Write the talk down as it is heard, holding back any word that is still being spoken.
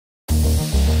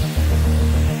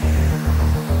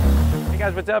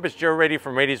Guys, what's up? It's Joe Raiti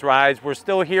from Raiti's Rides. We're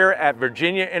still here at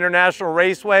Virginia International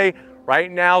Raceway.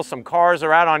 Right now, some cars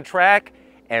are out on track,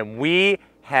 and we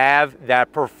have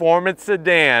that performance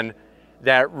sedan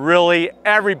that really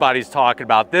everybody's talking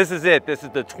about. This is it. This is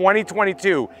the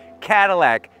 2022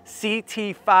 Cadillac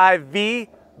CT5-V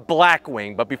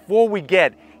Blackwing. But before we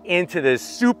get into this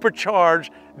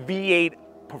supercharged V8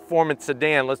 performance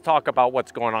sedan, let's talk about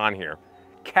what's going on here.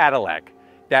 Cadillac,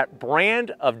 that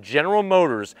brand of General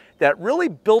Motors that really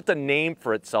built a name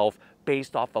for itself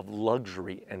based off of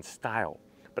luxury and style.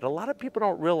 But a lot of people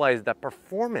don't realize that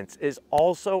performance is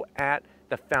also at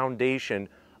the foundation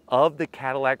of the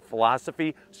Cadillac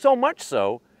philosophy, so much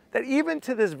so that even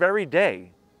to this very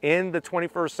day, in the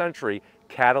 21st century,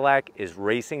 Cadillac is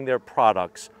racing their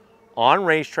products on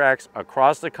racetracks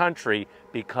across the country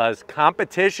because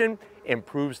competition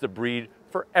improves the breed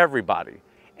for everybody.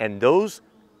 And those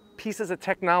pieces of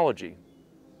technology,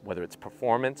 whether it's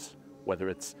performance, whether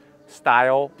it's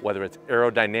style, whether it's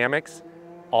aerodynamics,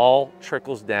 all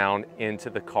trickles down into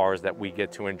the cars that we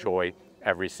get to enjoy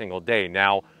every single day.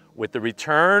 Now, with the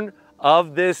return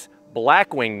of this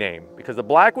Blackwing name, because the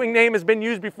Blackwing name has been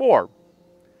used before,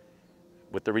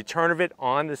 with the return of it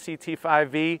on the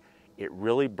CT5-V, it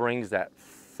really brings that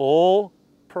full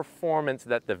performance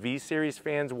that the V-Series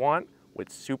fans want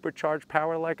with supercharged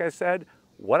power, like I said.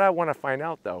 What I want to find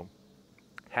out though,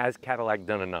 has Cadillac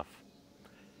done enough?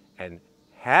 And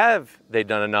have they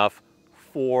done enough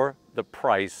for the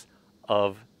price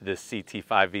of the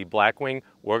CT5-V Blackwing?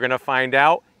 We're going to find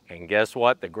out. And guess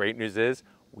what? The great news is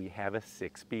we have a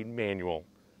 6-speed manual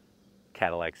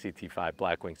Cadillac CT5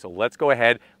 Blackwing. So let's go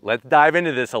ahead, let's dive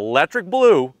into this electric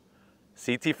blue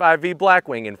CT5-V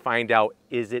Blackwing and find out,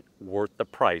 is it worth the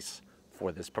price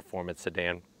for this performance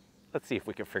sedan? Let's see if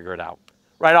we can figure it out.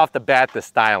 Right off the bat, the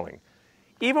styling.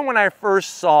 Even when I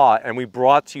first saw and we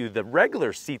brought to you the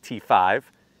regular CT5,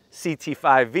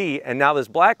 CT5-V, and now this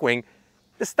Blackwing,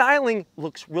 the styling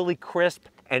looks really crisp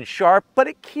and sharp, but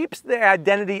it keeps the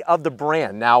identity of the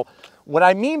brand. Now, what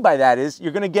I mean by that is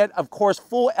you're gonna get, of course,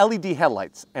 full LED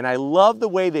headlights. And I love the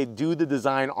way they do the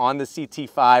design on the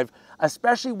CT5,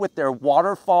 especially with their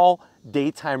waterfall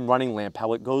daytime running lamp,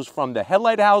 how it goes from the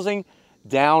headlight housing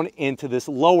down into this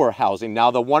lower housing. Now,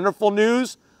 the wonderful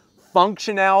news,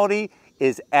 functionality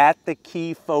is at the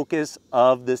key focus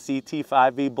of the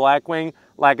CT5-V Blackwing.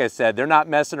 Like I said, they're not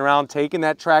messing around taking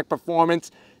that track performance.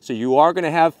 So you are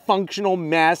gonna have functional,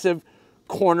 massive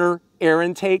corner air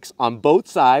intakes on both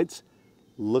sides.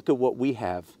 Look at what we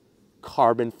have,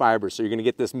 carbon fiber. So you're gonna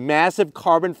get this massive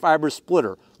carbon fiber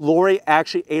splitter. Lori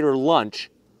actually ate her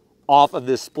lunch off of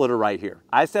this splitter right here.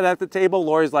 I sat at the table,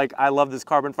 Lori's like, I love this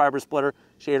carbon fiber splitter.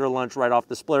 She ate her lunch right off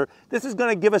the splitter. This is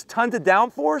gonna give us tons of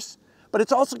downforce, but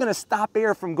it's also gonna stop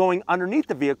air from going underneath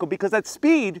the vehicle because at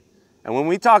speed, and when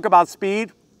we talk about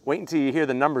speed, wait until you hear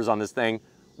the numbers on this thing,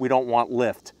 we don't want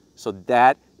lift. So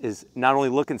that is not only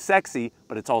looking sexy,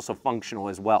 but it's also functional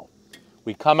as well.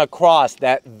 We come across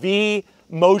that V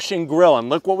motion grille, and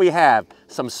look what we have.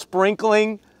 Some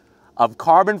sprinkling of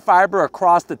carbon fiber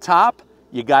across the top.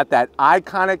 You got that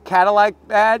iconic Cadillac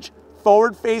badge,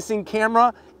 forward-facing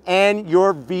camera, and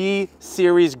your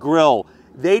V-Series grille.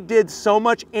 They did so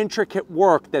much intricate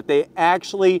work that they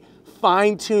actually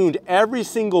fine-tuned every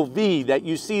single V that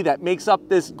you see that makes up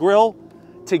this grille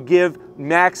to give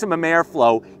maximum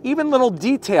airflow. Even little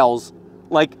details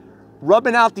like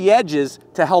rubbing out the edges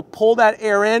to help pull that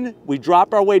air in. We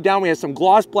drop our way down, we have some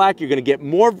gloss black. You're gonna get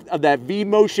more of that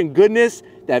V-motion goodness,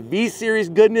 that V-Series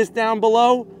goodness down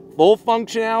below, full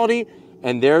functionality,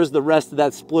 and there's the rest of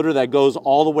that splitter that goes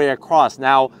all the way across.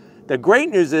 Now, the great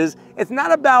news is it's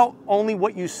not about only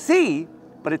what you see,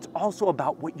 but it's also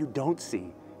about what you don't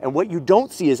see. And what you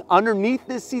don't see is underneath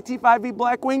this CT5-V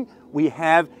Blackwing, we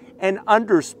have an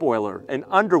underspoiler, an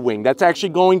underwing that's actually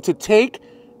going to take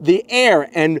the air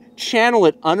and channel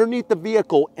it underneath the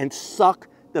vehicle and suck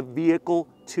the vehicle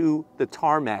to the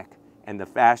tarmac. And the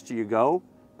faster you go,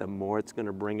 the more it's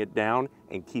gonna bring it down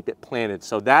and keep it planted.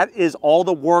 So that is all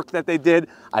the work that they did.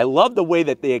 I love the way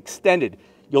that they extended.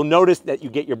 You'll notice that you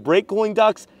get your brake cooling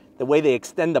ducts, the way they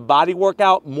extend the bodywork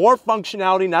out, more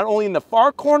functionality, not only in the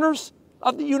far corners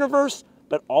of the universe,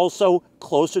 but also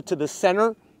closer to the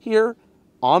center here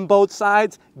on both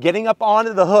sides. Getting up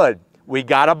onto the hood, we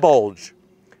got a bulge.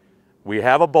 We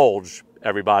have a bulge,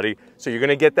 everybody. So you're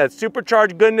gonna get that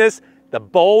supercharged goodness, the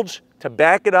bulge to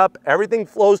back it up. Everything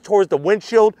flows towards the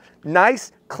windshield.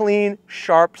 Nice, clean,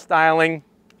 sharp styling.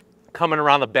 Coming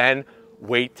around the bend,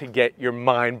 wait to get your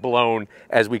mind blown.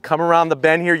 As we come around the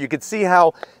bend here, you can see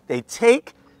how they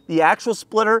take the actual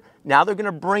splitter, now they're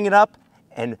gonna bring it up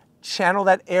and channel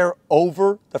that air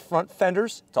over the front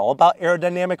fenders. It's all about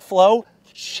aerodynamic flow.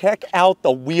 Check out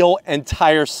the wheel and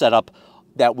tire setup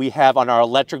that we have on our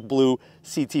electric blue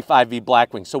CT5-V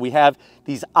Blackwing. So we have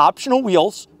these optional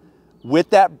wheels with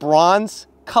that bronze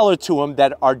color to them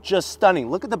that are just stunning.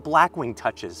 Look at the Blackwing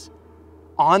touches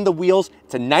on the wheels.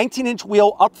 It's a 19-inch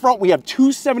wheel. Up front, we have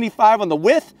 275 on the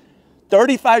width,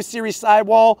 35 series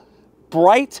sidewall,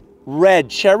 bright red,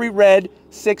 cherry red,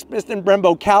 6-piston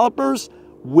Brembo calipers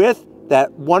with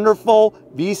that wonderful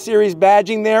V-Series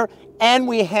badging there. And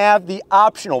we have the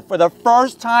optional, for the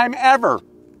first time ever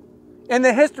in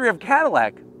the history of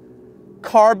Cadillac,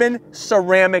 carbon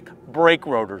ceramic brake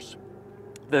rotors.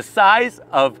 The size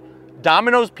of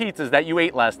Domino's pizzas that you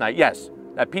ate last night. Yes,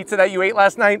 that pizza that you ate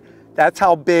last night, that's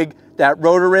how big that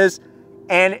rotor is.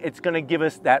 And it's gonna give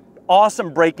us that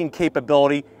awesome braking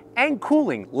capability and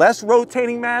cooling. Less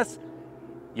rotating mass.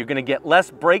 You're gonna get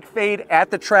less brake fade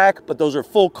at the track, but those are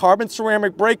full carbon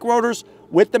ceramic brake rotors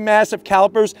with the massive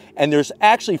calipers. And there's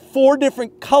actually 4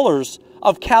 different colors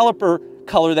of caliper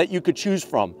color that you could choose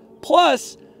from.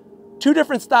 Plus, 2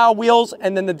 different style wheels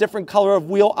and then the different color of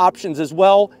wheel options as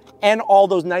well. And all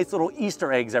those nice little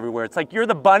Easter eggs everywhere. It's like you're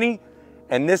the bunny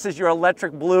and this is your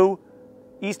electric blue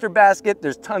Easter basket.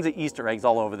 There's tons of Easter eggs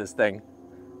all over this thing.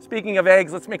 Speaking of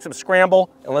eggs, let's make some scramble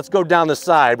and let's go down the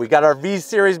side. We got our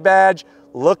V-Series badge,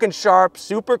 looking sharp,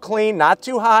 super clean, not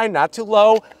too high, not too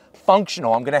low,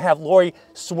 functional. I'm gonna have Lori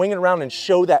swing it around and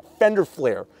show that fender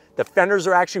flare. The fenders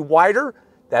are actually wider.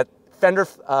 That fender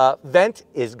vent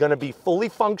is gonna be fully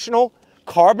functional.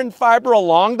 Carbon fiber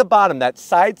along the bottom, that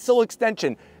side sill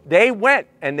extension. They went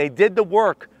and they did the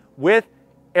work with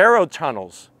aero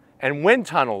tunnels and wind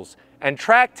tunnels and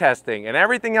track testing and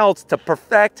everything else to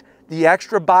perfect the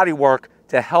extra body work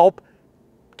to help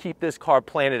keep this car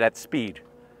planted at speed.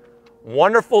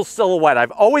 Wonderful silhouette.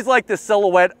 I've always liked the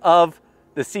silhouette of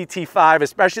the CT5,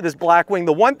 especially this Blackwing.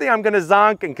 The one thing I'm gonna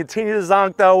zonk and continue to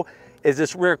zonk though is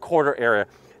this rear quarter area.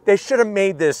 They should have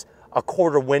made this a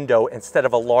quarter window instead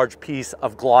of a large piece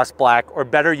of gloss black, or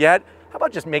better yet, how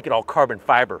about just make it all carbon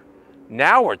fiber?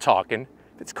 Now we're talking.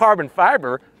 If it's carbon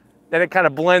fiber, then it kind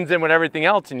of blends in with everything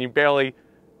else and you barely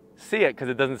see it because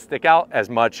it doesn't stick out as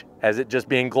much as it just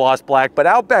being gloss black. But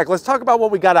out back, let's talk about what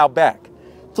we got out back.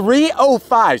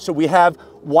 305, so we have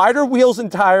wider wheels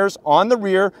and tires on the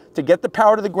rear to get the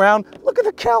power to the ground. Look at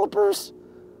the calipers.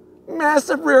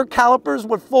 Massive rear calipers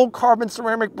with full carbon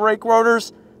ceramic brake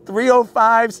rotors.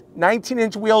 305s,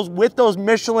 19-inch wheels with those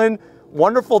Michelin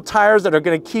wonderful tires that are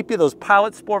going to keep you, those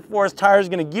Pilot Sport Force tires,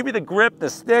 going to give you the grip, the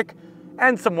stick,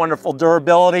 and some wonderful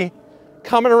durability.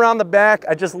 Coming around the back,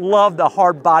 I just love the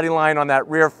hard body line on that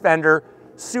rear fender.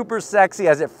 Super sexy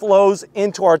as it flows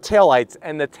into our taillights.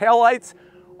 And the taillights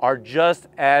are just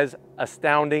as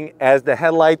astounding as the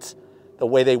headlights, the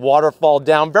way they waterfall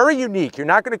down. Very unique. You're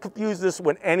not going to confuse this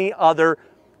with any other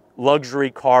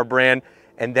luxury car brand.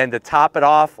 And then to top it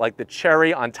off, like the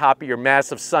cherry on top of your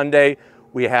massive Sundae,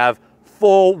 we have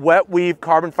full wet weave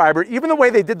carbon fiber. Even the way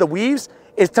they did the weaves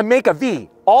is to make a V.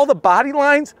 All the body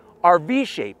lines are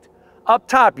V-shaped. Up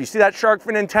top, you see that shark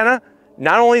fin antenna?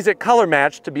 Not only is it color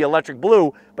matched to be electric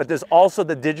blue, but there's also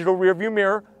the digital rear view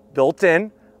mirror built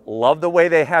in. Love the way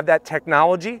they have that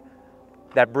technology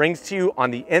that brings to you on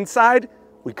the inside.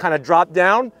 We kind of drop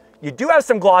down. You do have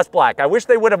some gloss black. I wish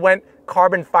they would have went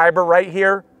carbon fiber right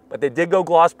here, but they did go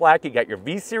gloss black. You got your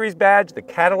V-Series badge, the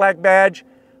Cadillac badge,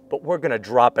 but we're gonna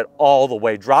drop it all the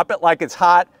way. Drop it like it's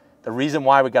hot. The reason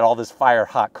why we got all this fire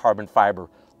hot carbon fiber.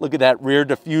 Look at that rear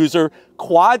diffuser,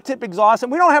 quad tip exhaust,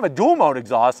 and we don't have a dual mode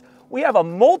exhaust. We have a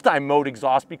multi-mode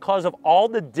exhaust because of all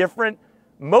the different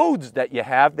modes that you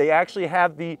have. They actually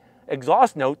have the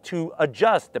exhaust note to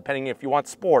adjust depending if you want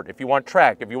sport, if you want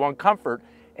track, if you want comfort.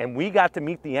 And we got to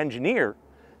meet the engineer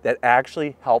that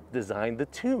actually helped design the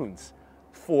tunes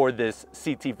for this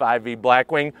CT5-V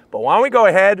Blackwing. But why don't we go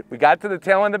ahead, we got to the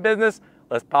tail end of business,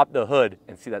 let's pop the hood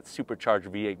and see that supercharged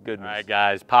V8 goodness. All right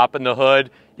guys, popping the hood.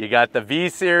 You got the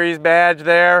V-Series badge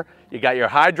there. You got your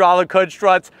hydraulic hood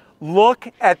struts. Look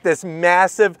at this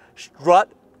massive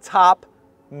strut top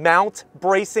mount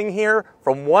bracing here.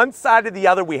 From one side to the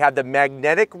other, we have the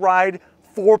Magnetic Ride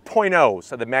 4.0.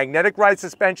 So the Magnetic Ride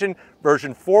suspension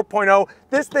version 4.0.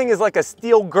 This thing is like a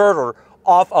steel girder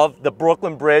off of the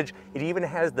Brooklyn Bridge. It even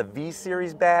has the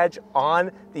V-Series badge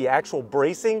on the actual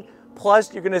bracing.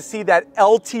 Plus, you're gonna see that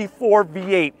LT4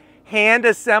 V8 hand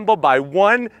assembled by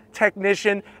one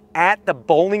technician at the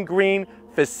Bowling Green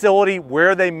facility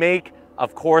where they make,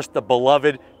 of course, the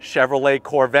beloved Chevrolet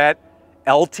Corvette.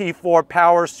 LT4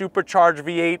 power, supercharged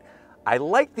V8. I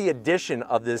like the addition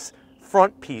of this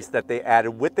front piece that they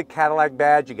added with the Cadillac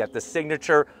badge. You got the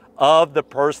signature of the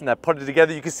person that put it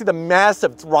together. You can see the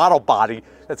massive throttle body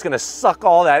that's gonna suck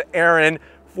all that air in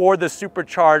for the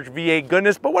supercharged V8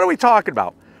 goodness. But what are we talking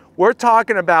about? We're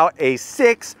talking about a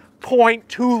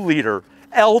 6.2 liter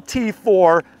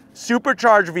LT4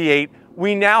 supercharged V8.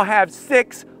 We now have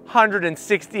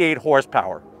 668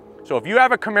 horsepower. So if you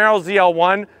have a Camaro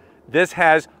ZL1, this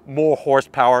has more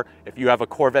horsepower. If you have a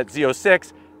Corvette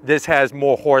Z06, this has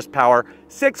more horsepower.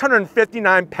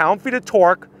 659 pound-feet of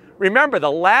torque. Remember,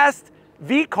 the last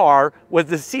V car was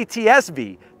the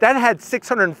cts-v. That had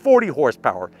 640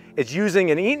 horsepower. It's using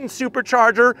an Eaton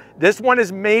supercharger. This one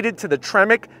is mated to the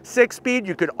Tremec 6-speed.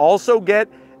 You could also get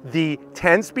the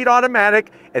 10-speed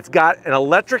automatic. It's got an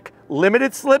electric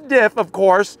limited slip diff, of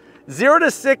course. 0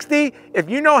 to 60, if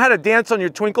you know how to dance on your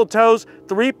twinkle toes,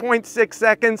 3.6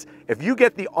 seconds. If you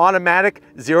get the automatic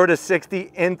 0 to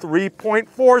 60 in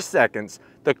 3.4 seconds.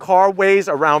 The car weighs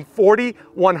around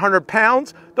 4,100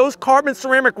 pounds. Those carbon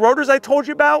ceramic rotors I told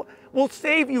you about will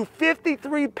save you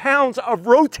 53 pounds of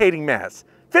rotating mass.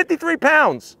 53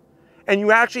 pounds. And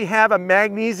you actually have a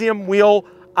magnesium wheel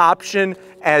option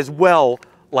as well,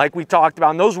 like we talked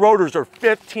about. And those rotors are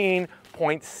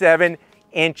 15.7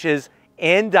 inches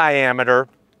in diameter.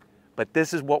 But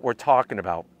this is what we're talking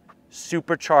about.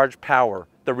 Supercharged power,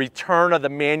 the return of the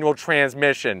manual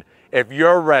transmission. If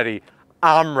you're ready,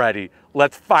 I'm ready.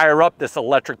 Let's fire up this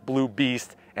electric blue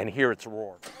beast and hear its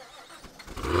roar.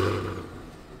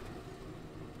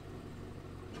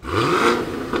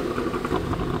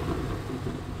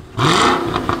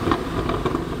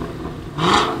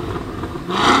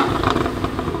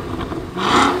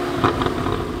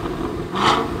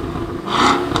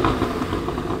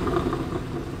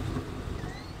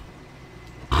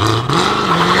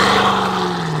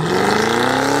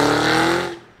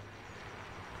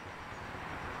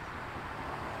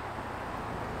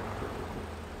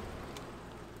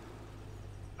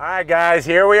 All right, guys,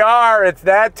 here we are. It's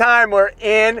that time. We're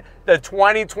in the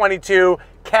 2022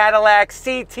 Cadillac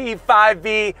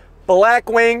CT5-V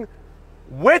Blackwing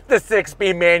with the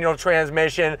 6-speed manual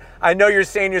transmission. I know you're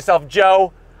saying to yourself,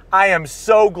 Joe, I am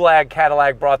so glad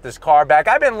Cadillac brought this car back.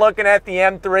 I've been looking at the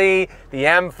M3, the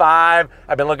M5.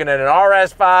 I've been looking at an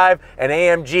RS5, an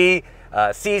AMG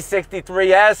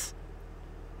C63S.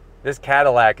 This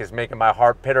Cadillac is making my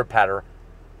heart pitter-patter.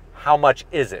 How much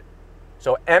is it?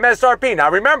 So MSRP, now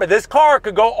remember, this car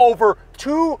could go over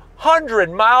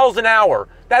 200 miles an hour.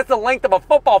 That's the length of a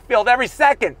football field every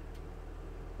second.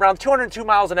 Around 202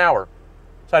 miles an hour.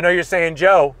 So I know you're saying,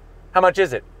 Joe, how much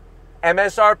is it?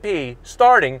 MSRP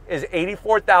starting is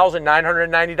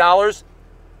 $84,990.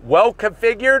 Well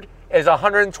configured is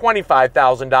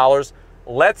 $125,000.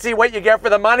 Let's see what you get for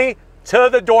the money. To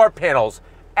the door panels.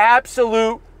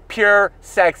 Absolute pure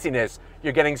sexiness.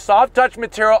 You're getting soft touch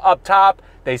material up top.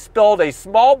 They spilled a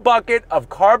small bucket of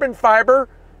carbon fiber,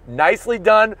 nicely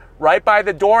done, right by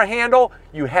the door handle.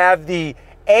 You have the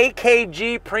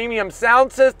AKG premium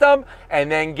sound system,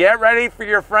 and then get ready for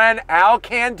your friend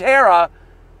Alcantara.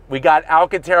 We got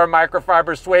Alcantara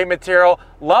microfiber suede material.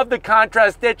 Love the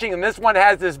contrast stitching, and this one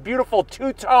has this beautiful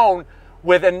two-tone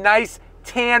with a nice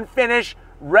tan finish,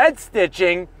 red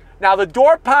stitching. Now the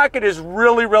door pocket is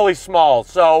really, really small,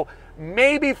 so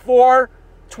maybe 4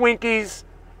 Twinkies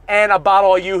and a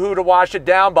bottle of Yoo-Hoo to wash it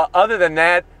down. But other than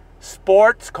that,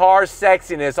 sports car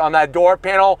sexiness on that door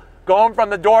panel. Going from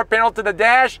the door panel to the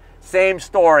dash, same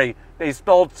story. They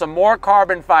spilled some more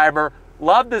carbon fiber.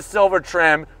 Love the silver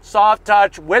trim, soft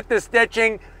touch with the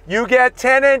stitching. You get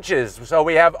 10 inches. So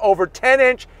we have over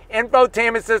 10-inch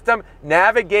infotainment system,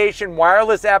 navigation,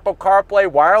 wireless Apple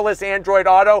CarPlay, wireless Android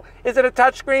Auto. Is it a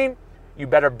touchscreen? You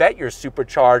better bet your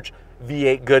supercharged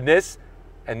V8 goodness.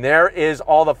 And there is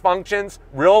all the functions,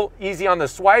 real easy on the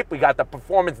swipe. We got the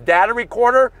performance data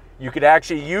recorder. You could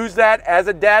actually use that as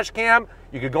a dash cam.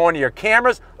 You could go into your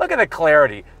cameras. Look at the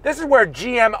clarity. This is where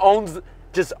GM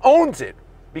just owns it,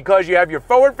 because you have your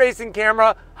forward-facing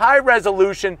camera, high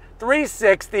resolution,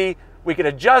 360. We can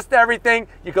adjust everything.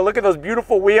 You can look at those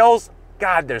beautiful wheels.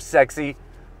 God, they're sexy.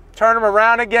 Turn them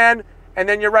around again, and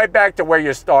then you're right back to where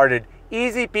you started.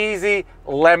 Easy peasy,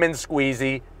 lemon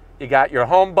squeezy. You got your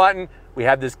home button. We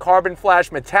have this carbon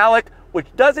flash metallic, which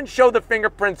doesn't show the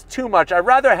fingerprints too much. I'd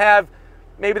rather have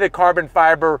maybe the carbon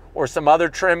fiber or some other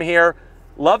trim here.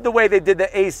 Love the way they did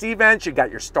the AC vents. You got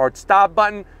your start-stop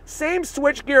button. Same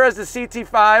switch gear as the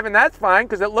CT5, and that's fine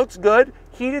because it looks good.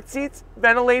 Heated seats,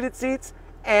 ventilated seats,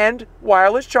 and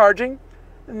wireless charging.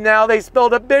 Now they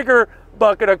spilled a bigger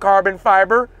bucket of carbon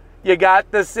fiber. You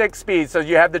got the 6-speed. So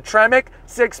you have the Tremec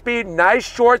 6-speed, nice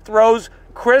short throws,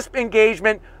 crisp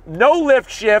engagement, no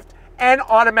lift shift, and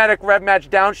automatic rev match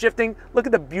downshifting. Look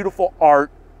at the beautiful art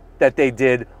that they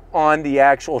did on the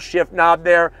actual shift knob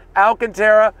there.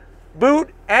 Alcantara boot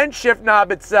and shift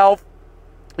knob itself.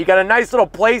 You got a nice little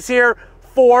place here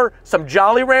for some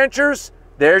Jolly Ranchers.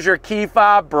 There's your key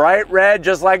fob, bright red,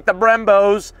 just like the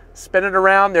Brembos. Spin it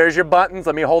around, there's your buttons.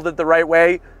 Let me hold it the right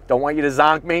way. Don't want you to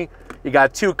zonk me. You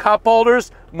got 2 cup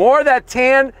holders, more of that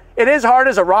tan. It is hard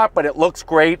as a rock, but it looks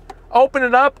great. Open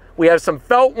it up, we have some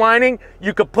felt lining.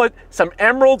 You could put some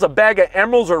emeralds, a bag of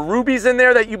emeralds or rubies in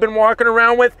there that you've been walking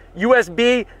around with.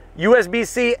 USB,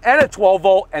 USB-C, and a 12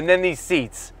 volt, and then these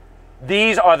seats.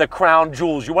 These are the crown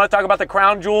jewels. You want to talk about the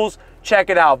crown jewels? Check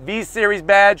it out. V-Series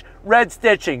badge, red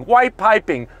stitching, white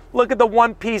piping. Look at the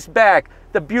one-piece back,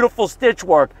 the beautiful stitch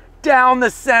work. Down the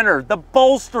center, the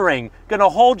bolstering, gonna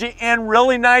hold you in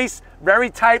really nice, very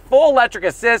tight, full electric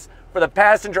assist for the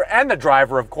passenger and the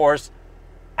driver, of course.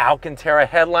 Alcantara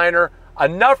headliner,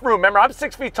 enough room. Remember, I'm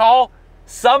 6 feet tall.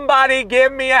 Somebody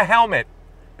give me a helmet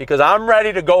because I'm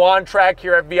ready to go on track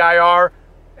here at VIR,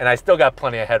 and I still got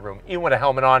plenty of headroom, even with a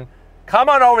helmet on. Come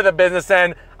on over to the business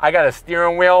end. I got a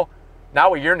steering wheel,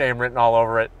 not with your name written all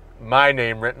over it, my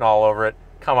name written all over it.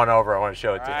 Come on over, I want to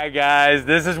show it to you. All right, guys,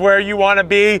 this is where you want to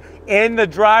be in the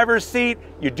driver's seat.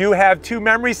 You do have 2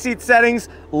 memory seat settings.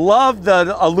 Love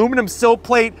the aluminum sill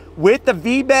plate with the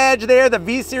V badge there, the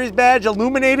V-Series badge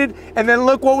illuminated. And then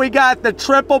look what we got, the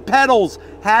triple pedals.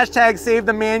 Hashtag save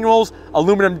the manuals,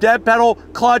 aluminum dead pedal,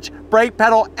 clutch, brake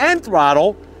pedal, and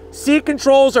throttle. Seat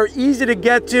controls are easy to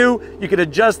get to. You can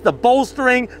adjust the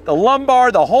bolstering, the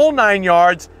lumbar, the whole 9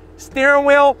 yards. Steering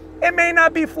wheel, it may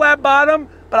not be flat bottom,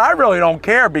 but I really don't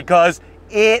care because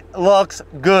it looks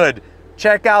good.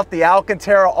 Check out the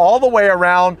Alcantara all the way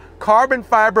around, carbon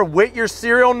fiber with your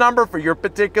serial number for your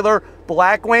particular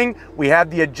Blackwing. We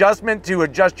have the adjustment to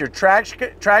adjust your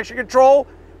traction control,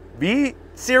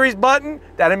 V-Series button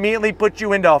that immediately puts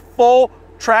you into full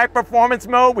track performance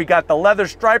mode. We got the leather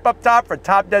stripe up top for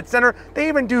top dead center. They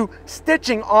even do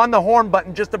stitching on the horn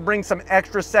button just to bring some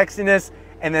extra sexiness.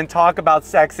 And then talk about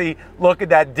sexy, look at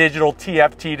that digital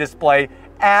TFT display.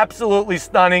 Absolutely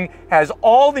stunning, has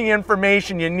all the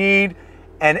information you need,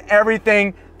 and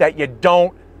everything that you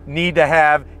don't need to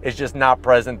have is just not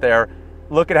present there.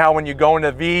 Look at how when you go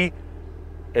into V,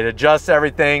 it adjusts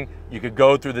everything. You could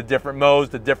go through the different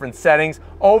modes, the different settings.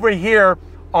 Over here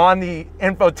on the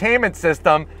infotainment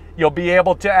system, you'll be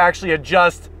able to actually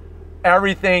adjust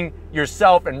everything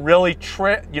yourself and really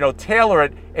tailor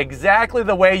it exactly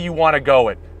the way you want to go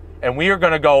it. And we are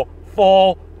going to go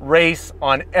full race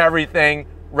on everything,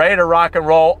 ready to rock and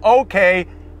roll. Okay,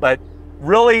 but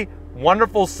really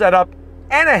wonderful setup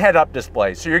and a head-up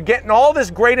display. So you're getting all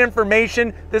this great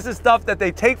information. This is stuff that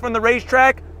they take from the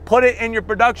racetrack, put it in your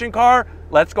production car.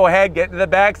 Let's go ahead, get into the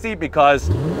back seat because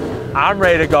I'm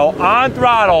ready to go on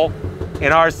throttle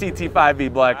in our CT5-V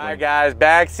Blackwing. All right, guys,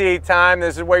 back seat time.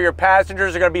 This is where your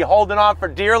passengers are going to be holding on for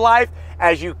dear life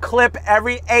as you clip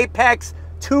every apex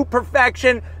to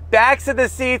perfection. Backs of the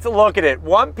seats, look at it.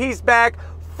 One-piece back,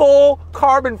 full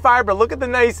carbon fiber. Look at the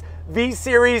nice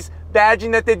V-Series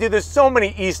badging that they do. There's so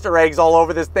many Easter eggs all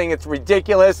over this thing. It's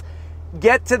ridiculous.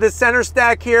 Get to the center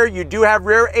stack here. You do have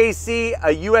rear AC,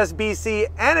 a USB-C,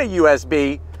 and a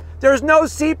USB. There's no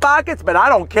seat pockets, but I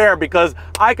don't care because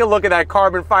I can look at that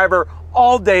carbon fiber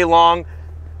all day long.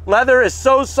 Leather is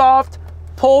so soft.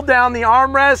 Pull down the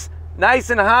armrest, nice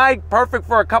and high, perfect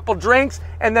for a couple drinks.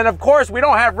 And then of course, we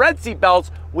don't have red seat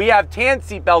belts, we have tan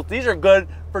seat belts. These are good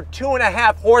for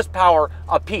 2.5 horsepower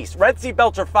a piece. Red seat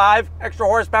belts are 5 extra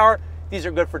horsepower. These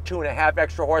are good for 2.5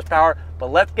 extra horsepower. But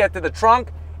let's get to the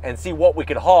trunk and see what we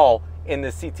could haul in the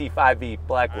CT5-V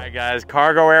Blackwing. All right, guys,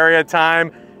 cargo area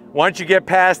time. Once you get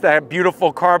past that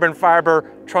beautiful carbon fiber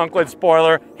trunk lid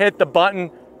spoiler, hit the button,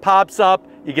 pops up,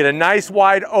 you get a nice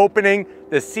wide opening.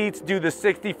 The seats do the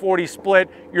 60-40 split.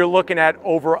 You're looking at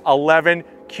over 11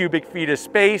 cubic feet of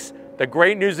space. The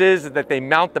great news is that they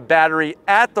mount the battery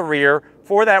at the rear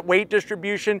for that weight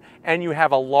distribution, and you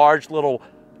have a large little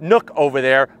nook over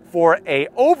there for an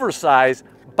oversized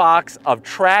box of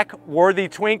track-worthy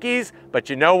Twinkies. But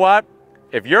you know what?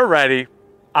 If you're ready,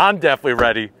 I'm definitely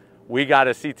ready. We got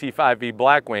a CT5-V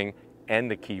Blackwing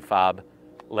and the key fob.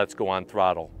 Let's go on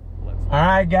throttle. All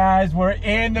right, guys, we're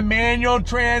in the manual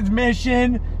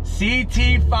transmission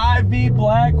CT5-V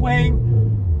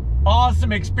Blackwing.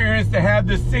 Awesome experience to have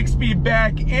the 6-speed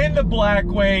back in the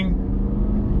Blackwing.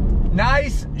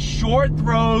 Nice short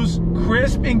throws,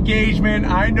 crisp engagement.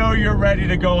 I know you're ready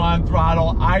to go on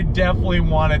throttle. I definitely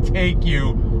want to take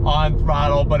you on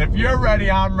throttle, but if you're ready,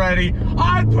 I'm ready.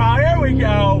 On throttle, here we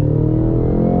go.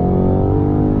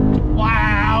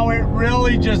 Wow, it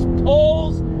really just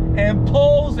pulls and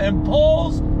pulls and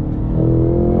pulls.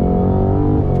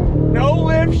 No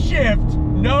lift shift,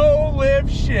 no lift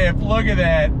shift. downshift. Look at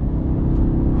that.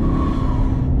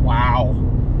 Wow.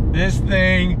 This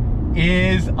thing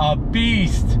is a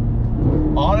beast.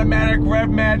 Automatic rev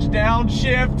match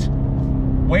downshift.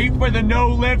 Wait for the no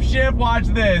lift shift. Watch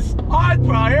this. On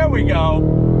throttle. Here we go.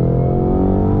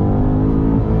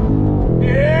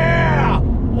 Yeah.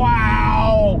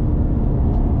 Wow.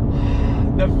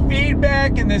 The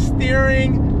feedback and the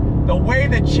steering, the way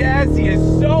the chassis is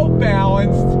so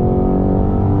balanced.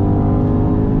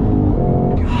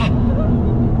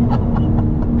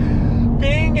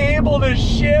 Being able to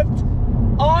shift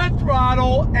on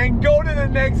throttle and go to the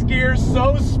next gear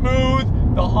so smooth.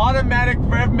 The automatic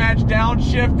rev match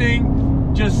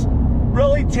downshifting just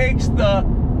really takes the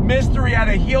mystery out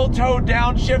of heel toe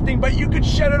downshifting, but you could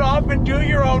shut it off and do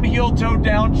your own heel toe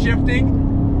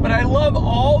downshifting. But I love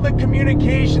all the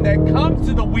communication that comes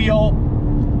to the wheel.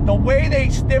 The way they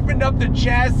stiffened up the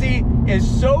chassis is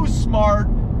so smart.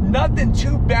 Nothing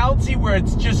too bouncy where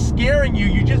it's just scaring you.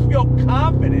 You just feel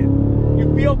confident.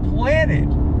 You feel planted.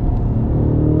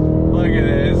 Look at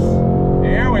this.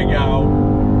 Here we go.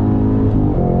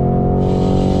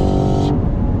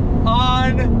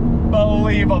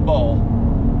 Unbelievable.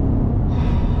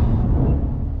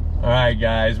 All right,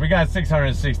 guys, we got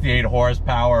 668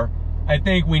 horsepower. I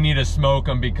think we need to smoke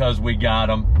them because we got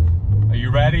them. Are you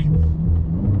ready?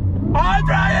 On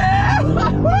right.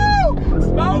 Woo!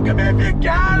 Smoke them if you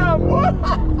got them.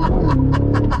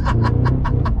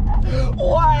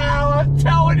 Wow, I'm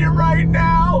telling you right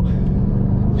now,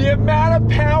 the amount of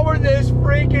power this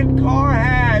freaking car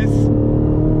has,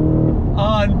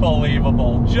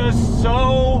 unbelievable. Just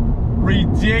so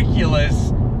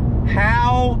ridiculous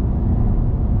how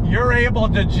you're able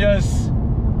to just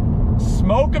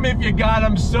smoke them if you got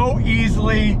them so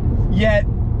easily, yet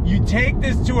you take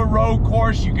this to a road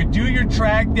course, you could do your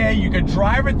track day, you could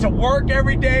drive it to work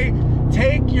every day,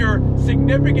 take your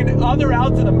significant other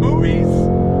out to the movies.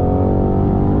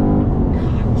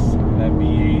 God, listen to that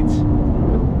V8.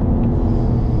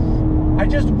 I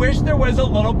just wish there was a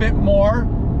little bit more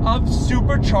of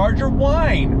supercharger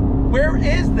whine. Where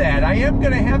is that? I am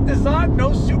gonna have to zog no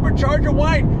supercharger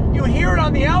whine. You hear it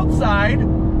on the outside,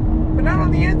 but not on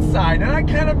the inside, and I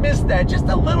kind of miss that just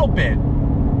a little bit.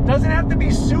 Doesn't have to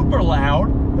be super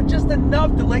loud, but just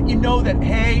enough to let you know that,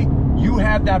 hey, you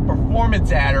have that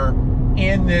performance adder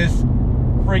in this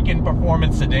freaking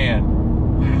performance sedan.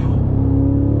 Wow.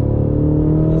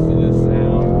 Listen to this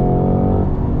sound.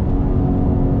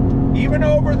 Even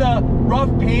over the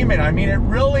rough pavement, I mean, it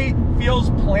really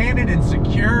feels planted and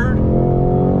secured.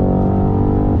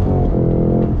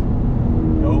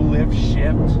 No lift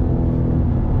shift.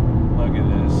 Look at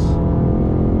this.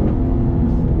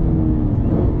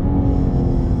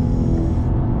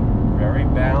 Very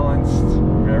balanced,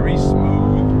 very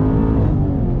smooth.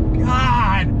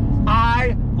 God,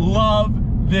 I love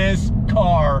this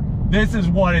car. This is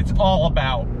what it's all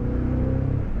about.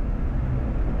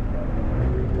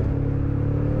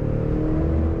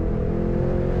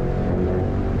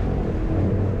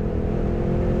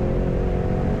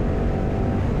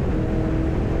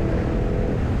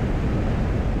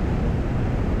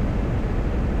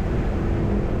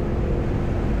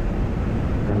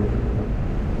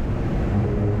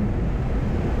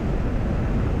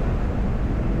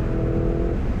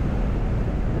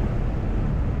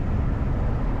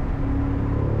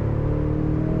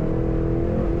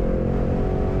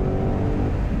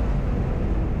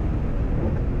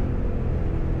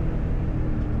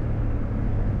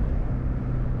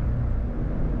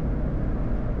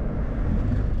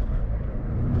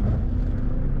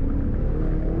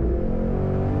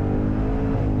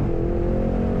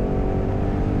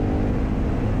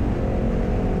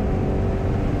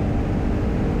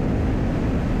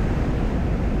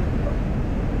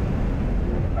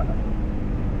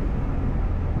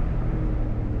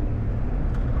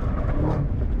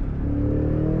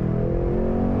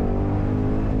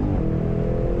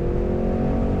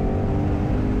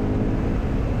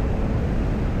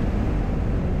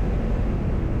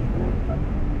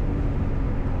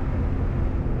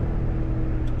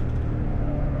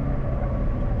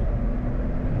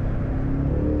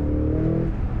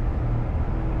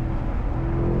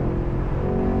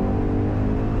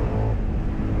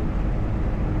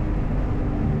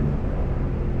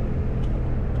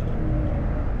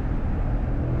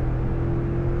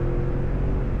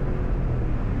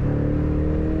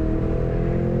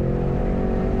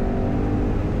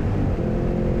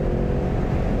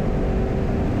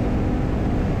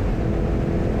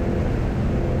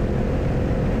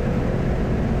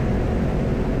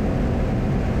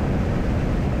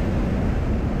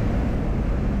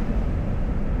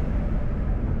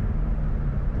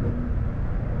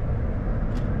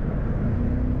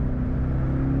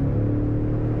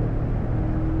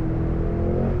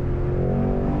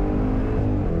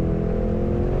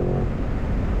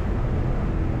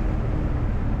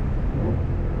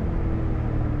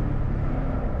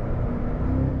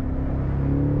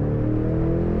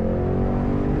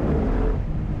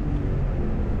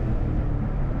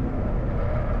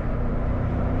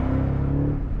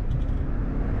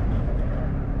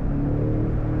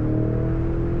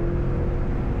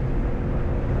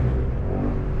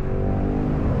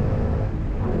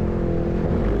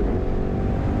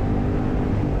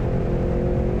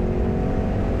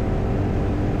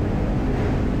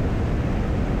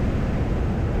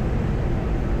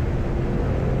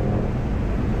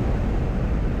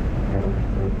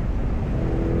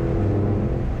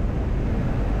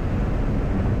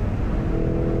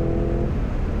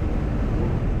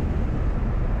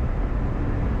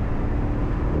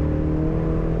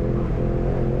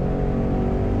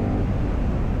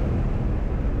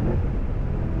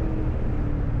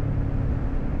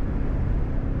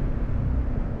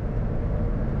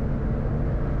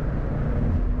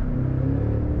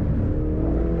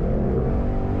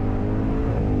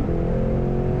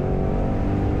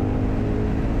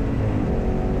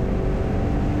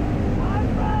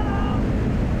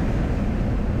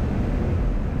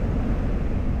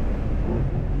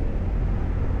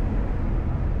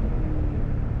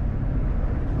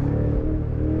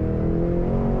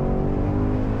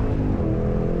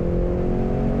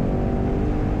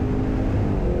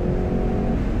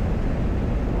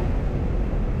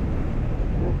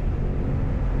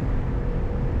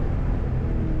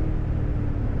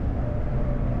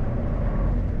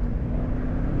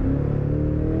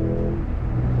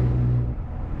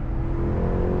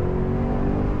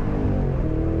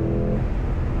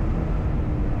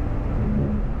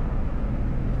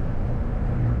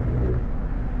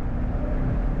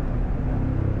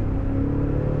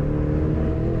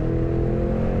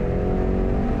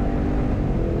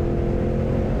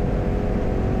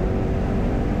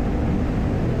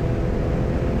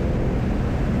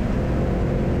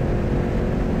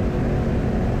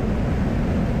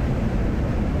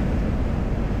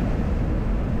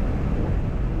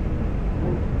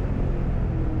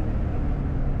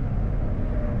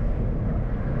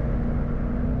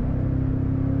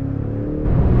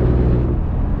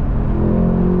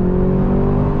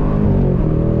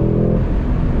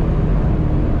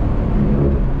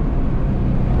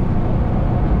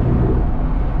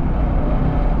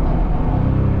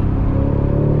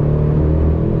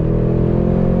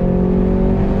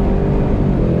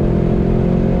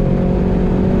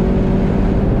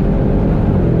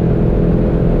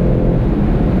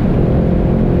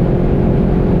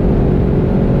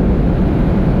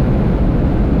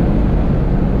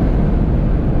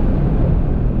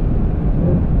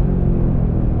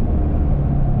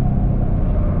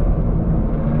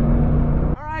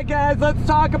 right, guys, let's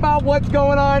talk about what's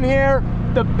going on here.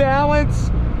 The balance,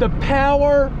 the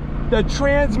power, the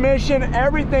transmission,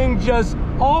 everything just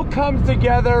all comes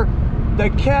together. The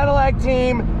Cadillac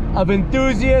team of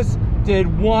enthusiasts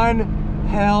did one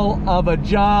hell of a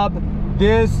job.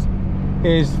 This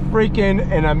is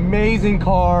freaking an amazing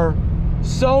car.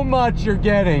 So much you're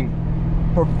getting.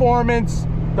 Performance,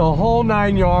 the whole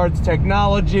 9 yards,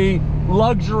 technology,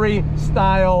 luxury,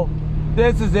 style.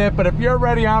 This is it. But if you're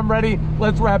ready, I'm ready.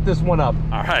 Let's wrap this one up.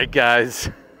 All right, guys.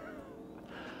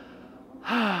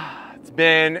 It's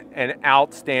been an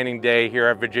outstanding day here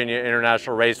at Virginia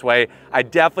International Raceway. I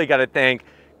definitely got to thank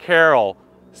Carol,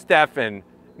 Stefan,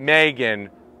 Megan,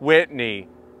 Whitney,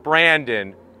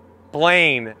 Brandon,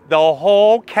 Blaine. The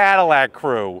whole Cadillac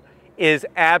crew is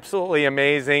absolutely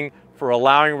amazing for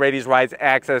allowing Raiti's Rides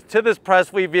access to this press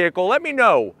fleet vehicle. Let me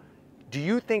know, do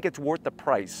you think it's worth the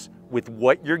price with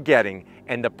what you're getting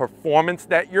and the performance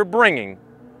that you're bringing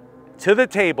to the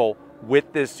table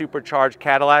with this supercharged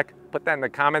Cadillac? Put that in the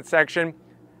comment section.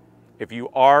 If you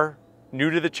are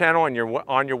new to the channel and you're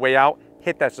on your way out,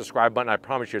 hit that subscribe button. I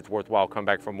promise you it's worthwhile. Come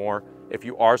back for more. If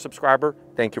you are a subscriber,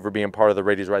 thank you for being part of the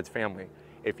Raiti's Rides family.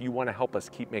 If you want to help us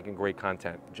keep making great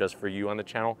content just for you on the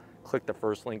channel, click the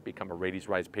first link, become a Raiti's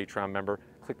Rides Patreon member.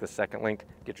 Click the second link,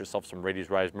 get yourself some Raiti's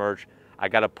Rides merch. I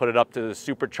got to put it up to the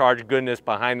supercharged goodness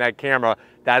behind that camera.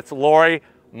 That's Lori,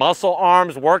 muscle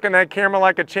arms, working that camera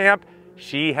like a champ.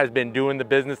 She has been doing the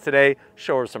business today.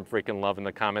 Show her some freaking love in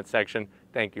the comment section.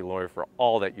 Thank you, Lori, for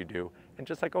all that you do. And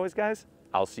just like always, guys,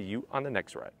 I'll see you on the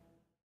next ride.